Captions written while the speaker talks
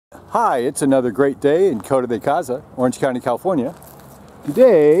Hi, it's another great day in Coto de Caza, Orange County, California.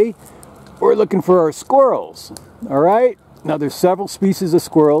 Today, we're looking for our squirrels. All right? Now, there's several species of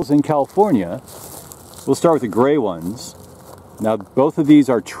squirrels in California. We'll start with the gray ones. Now, both of these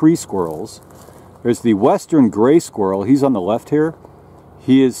are tree squirrels. There's the western gray squirrel. He's on the left here.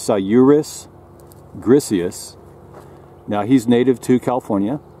 He is Sciurus griseus. Now, he's native to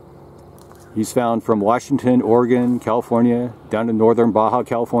California. He's found from Washington, Oregon, California, down to northern Baja,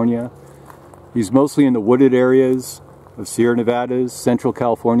 California. He's mostly in the wooded areas of Sierra Nevadas, Central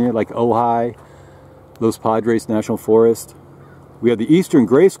California, like Ojai, Los Padres National Forest. We have the eastern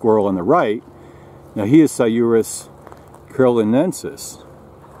gray squirrel on the right. Now, he is Sciurus carolinensis.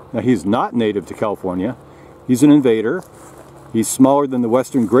 Now, he's not native to California. He's an invader. He's smaller than the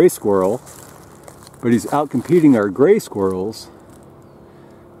western gray squirrel, but he's outcompeting our gray squirrels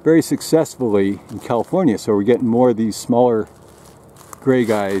very successfully in California. So we're getting more of these smaller gray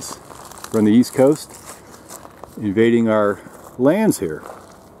guys from the East Coast invading our lands here.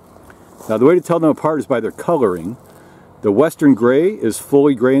 Now, the way to tell them apart is by their coloring. The western gray is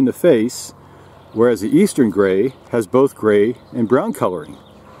fully gray in the face, whereas the eastern gray has both gray and brown coloring.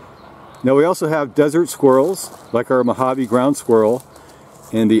 Now, we also have desert squirrels, like our Mojave Ground Squirrel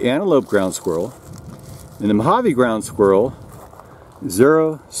and the Antelope Ground Squirrel. And the Mojave Ground Squirrel,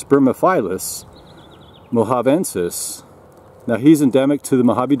 Xerospermophilus mojavensis. Now, he's endemic to the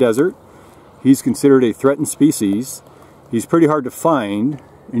Mojave Desert. He's considered a threatened species. He's pretty hard to find,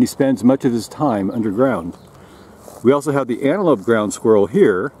 and he spends much of his time underground. We also have the Antelope Ground Squirrel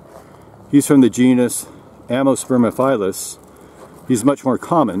here. He's from the genus Amospermophilus. He's much more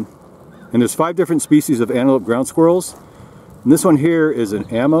common. And there's 5 different species of Antelope Ground Squirrels. And this one here is an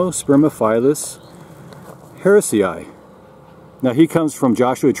Amospermophilus harrisii. Now, he comes from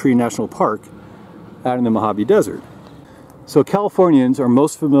Joshua Tree National Park out in the Mojave Desert. So Californians are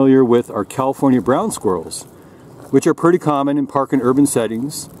most familiar with our California brown squirrels, which are pretty common in park and urban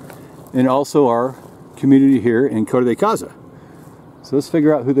settings, and also our community here in Coto de Caza. So let's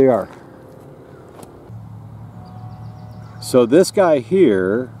figure out who they are. So this guy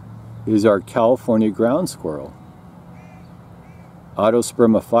here is our California ground squirrel,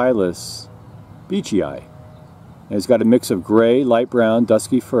 Otospermophilus beechii. And he's got a mix of gray, light brown,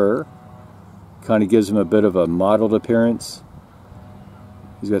 dusky fur. Kind of gives him a bit of a mottled appearance.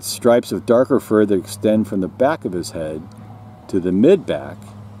 He's got stripes of darker fur that extend from the back of his head to the mid-back,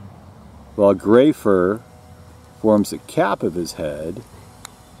 while gray fur forms the cap of his head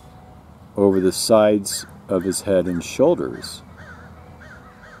over the sides of his head and shoulders.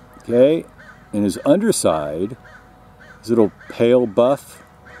 Okay, and his underside is a little pale buff,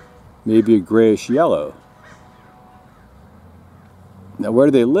 maybe a grayish yellow. Now, where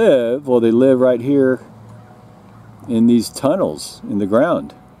do they live? Well, they live right here in these tunnels in the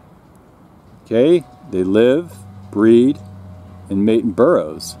ground. Okay, they live, breed, and mate in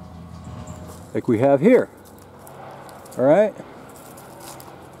burrows, like we have here. All right.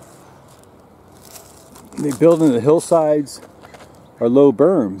 They build in the hillsides or low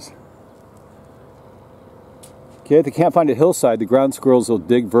berms. Okay, if they can't find a hillside, the ground squirrels will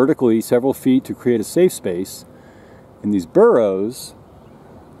dig vertically several feet to create a safe space. In these burrows,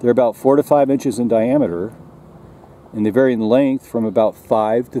 they're about 4 to 5 inches in diameter, and they vary in length from about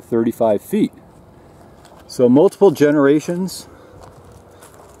 5 to 35 feet. So multiple generations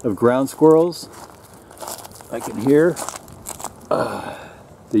of ground squirrels, like in here,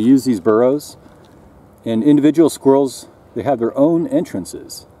 they use these burrows. And individual squirrels, they have their own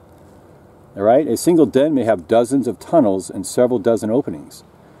entrances. All right, a single den may have dozens of tunnels and several dozen openings.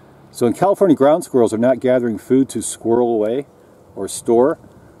 So in California, ground squirrels are not gathering food to squirrel away or store.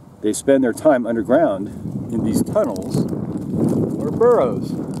 They spend their time underground in these tunnels or burrows.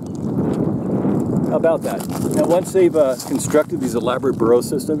 How about that? Now, once they've constructed these elaborate burrow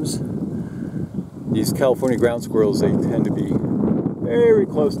systems, these California ground squirrels, they tend to be very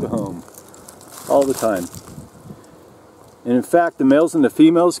close to home all the time. And in fact, the males and the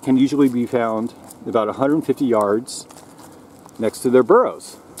females can usually be found about 150 yards next to their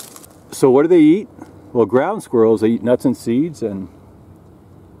burrows. So what do they eat? Well, ground squirrels, they eat nuts and seeds and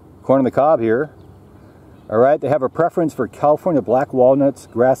corn on the cob here. All right, they have a preference for California black walnuts,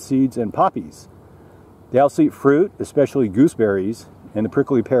 grass seeds, and poppies. They also eat fruit, especially gooseberries and the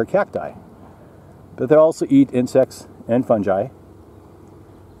prickly pear cacti. But they also eat insects and fungi.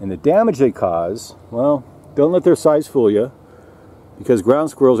 And the damage they cause, well, don't let their size fool you, because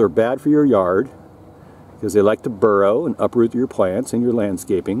ground squirrels are bad for your yard because they like to burrow and uproot your plants and your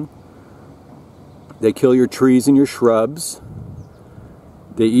landscaping. They kill your trees and your shrubs.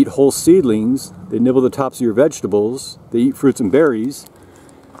 They eat whole seedlings. They nibble the tops of your vegetables. They eat fruits and berries.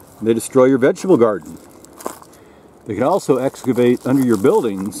 They destroy your vegetable garden. They can also excavate under your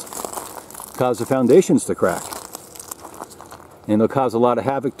buildings, cause the foundations to crack. And they'll cause a lot of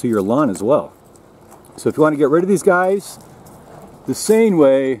havoc to your lawn as well. So if you want to get rid of these guys, the sane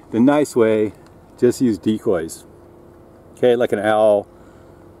way, the nice way, just use decoys. Okay, like an owl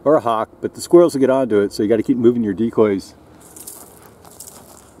or a hawk, but the squirrels will get onto it, so you got to keep moving your decoys.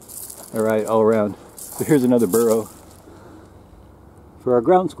 All right, all around. So here's another burrow for our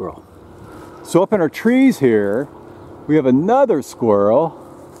ground squirrel. So up in our trees here, we have another squirrel.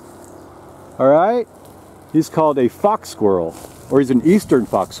 All right, he's called a fox squirrel, or he's an eastern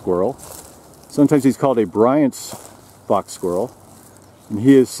fox squirrel. Sometimes he's called a Bryant's fox squirrel, and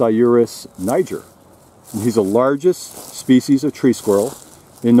he is Sciurus niger. And he's the largest species of tree squirrel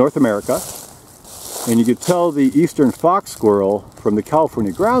in North America. And you could tell the eastern fox squirrel from the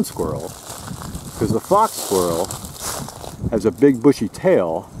California ground squirrel, because the fox squirrel has a big bushy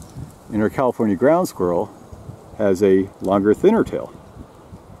tail, and our California ground squirrel has a longer, thinner tail.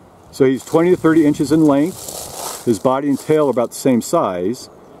 So he's 20 to 30 inches in length. His body and tail are about the same size.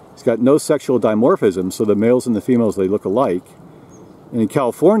 He's got no sexual dimorphism, so the males and the females, they look alike. And in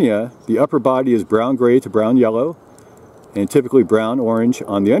California, the upper body is brown-gray to brown-yellow, and typically brown-orange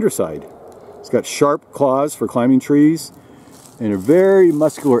on the underside. He's got sharp claws for climbing trees, and a very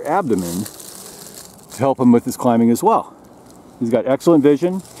muscular abdomen to help him with his climbing as well. He's got excellent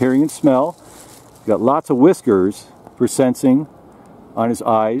vision, hearing and smell. He's got lots of whiskers for sensing on his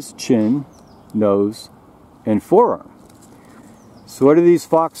eyes, chin, nose, and forearm. So what do these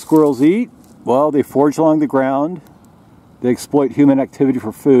fox squirrels eat? Well, they forage along the ground. They exploit human activity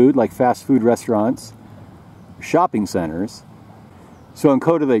for food, like fast food restaurants, shopping centers. So in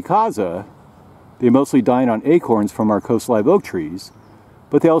Coto de Caza, they mostly dine on acorns from our coast live oak trees,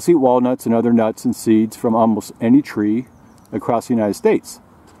 but they also eat walnuts and other nuts and seeds from almost any tree across the United States.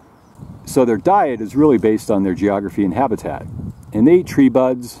 So their diet is really based on their geography and habitat. And they eat tree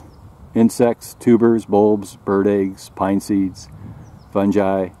buds, insects, tubers, bulbs, bird eggs, pine seeds,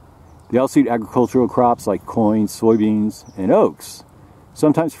 fungi. They also eat agricultural crops like corn, soybeans, and oaks.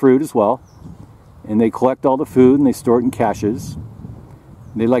 Sometimes fruit as well. And they collect all the food and they store it in caches.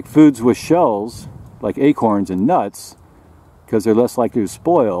 They like foods with shells, like acorns and nuts, because they're less likely to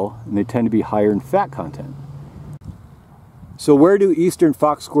spoil, and they tend to be higher in fat content. So where do eastern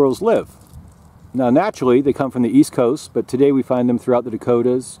fox squirrels live? Now naturally, they come from the East Coast, but today we find them throughout the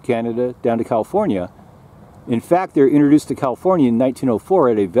Dakotas, Canada, down to California. In fact, they were introduced to California in 1904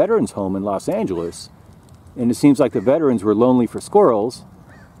 at a veterans home in Los Angeles, and it seems like the veterans were lonely for squirrels,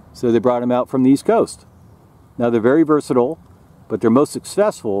 so they brought them out from the East Coast. Now they're very versatile, but they're most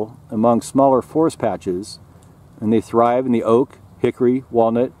successful among smaller forest patches, and they thrive in the oak, hickory,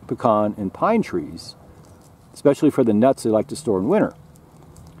 walnut, pecan, and pine trees, especially for the nuts they like to store in winter.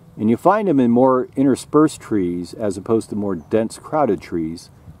 And you find them in more interspersed trees as opposed to more dense, crowded trees,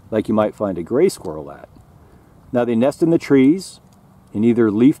 like you might find a gray squirrel at. Now they nest in the trees, in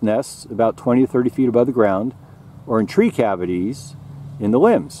either leaf nests about 20 to 30 feet above the ground, or in tree cavities in the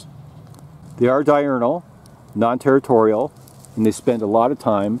limbs. They are diurnal, non-territorial, and they spend a lot of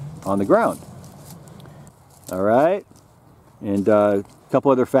time on the ground. All right, and a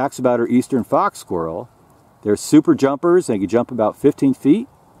couple other facts about our eastern fox squirrel. They're super jumpers. They can jump about 15 feet.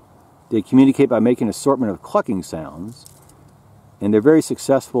 They communicate by making an assortment of clucking sounds, and they're very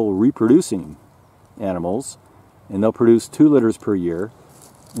successful reproducing animals, and they'll produce 2 litters per year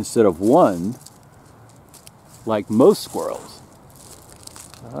instead of 1 like most squirrels.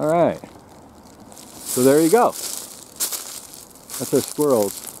 All right, so there you go. That's our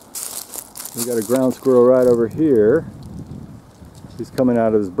squirrels. We got a ground squirrel right over here. He's coming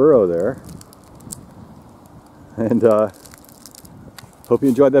out of his burrow there. And hope you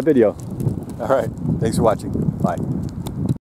enjoyed that video. All right, thanks for watching. Bye.